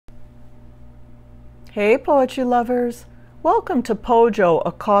Hey poetry lovers! Welcome to Pojo,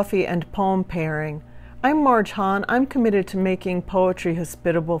 a coffee and poem pairing. I'm Marj Hahne. I'm committed to making poetry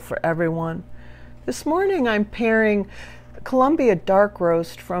hospitable for everyone. This morning I'm pairing Colombia Dark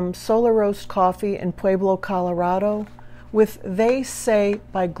Roast from Solar Roast Coffee in Pueblo, Colorado with They Say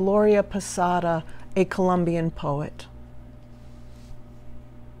by Gloria Posada, a Colombian poet.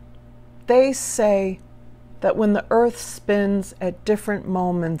 They say that when the earth spins at different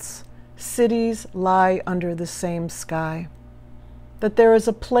moments, cities lie under the same sky, that there is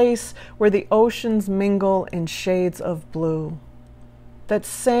a place where the oceans mingle in shades of blue, that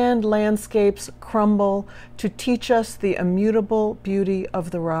sand landscapes crumble to teach us the immutable beauty of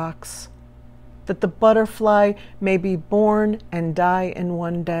the rocks, that the butterfly may be born and die in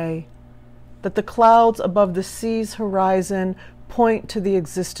one day, that the clouds above the sea's horizon point to the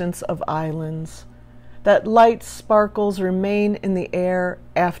existence of islands, that light sparkles remain in the air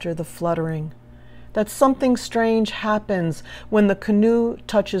after the fluttering, that something strange happens when the canoe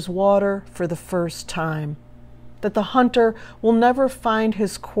touches water for the first time, that the hunter will never find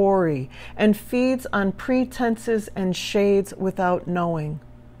his quarry and feeds on pretenses and shades without knowing,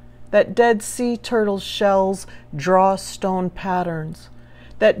 that dead sea turtle shells draw stone patterns,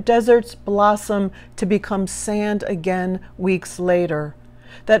 that deserts blossom to become sand again weeks later,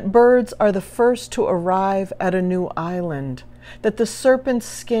 that birds are the first to arrive at a new island, that the serpent's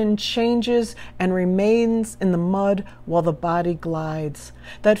skin changes and remains in the mud while the body glides,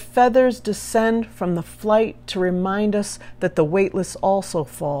 that feathers descend from the flight to remind us that the weightless also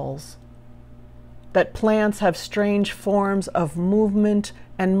falls, that plants have strange forms of movement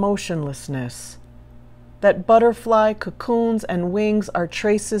and motionlessness, that butterfly cocoons and wings are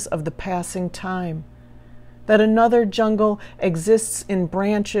traces of the passing time, that another jungle exists in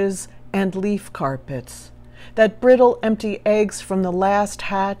branches and leaf carpets, that brittle empty eggs from the last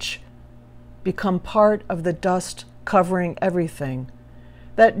hatch become part of the dust covering everything,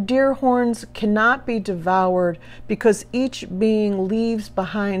 that deer horns cannot be devoured because each being leaves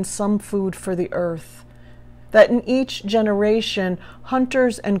behind some food for the earth, that in each generation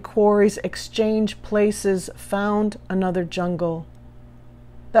hunters and quarries exchange places, found another jungle,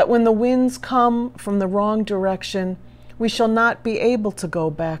 that when the winds come from the wrong direction, we shall not be able to go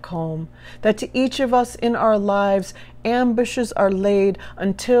back home, that to each of us in our lives ambushes are laid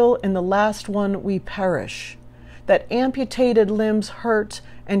until in the last one we perish, that amputated limbs hurt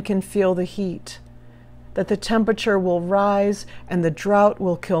and can feel the heat, that the temperature will rise and the drought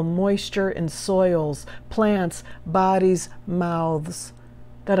will kill moisture in soils, plants, bodies, mouths,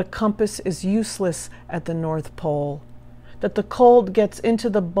 that a compass is useless at the North Pole, that the cold gets into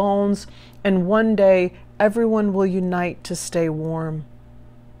the bones and one day everyone will unite to stay warm,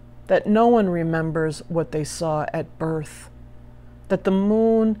 that no one remembers what they saw at birth, that the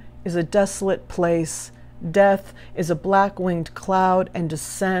moon is a desolate place, death is a black-winged cloud and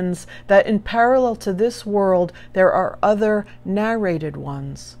descends, that in parallel to this world there are other narrated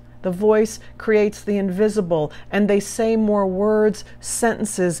ones. The voice creates the invisible, and they say more words,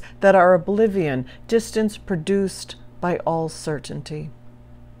 sentences that are oblivion, distance produced by all certainty.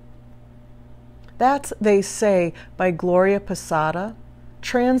 That's They Say by Gloria Posada,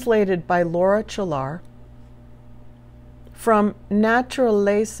 translated by Laura Chalar, from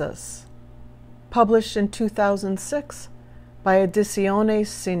Naturalezas, published in 2006 by Ediciones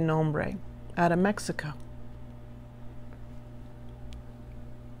Sin Nombre, out of Mexico.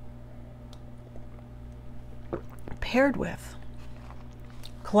 Paired with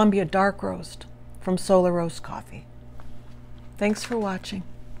Colombia Dark Roast from Solar Roast Coffee. Thanks for watching.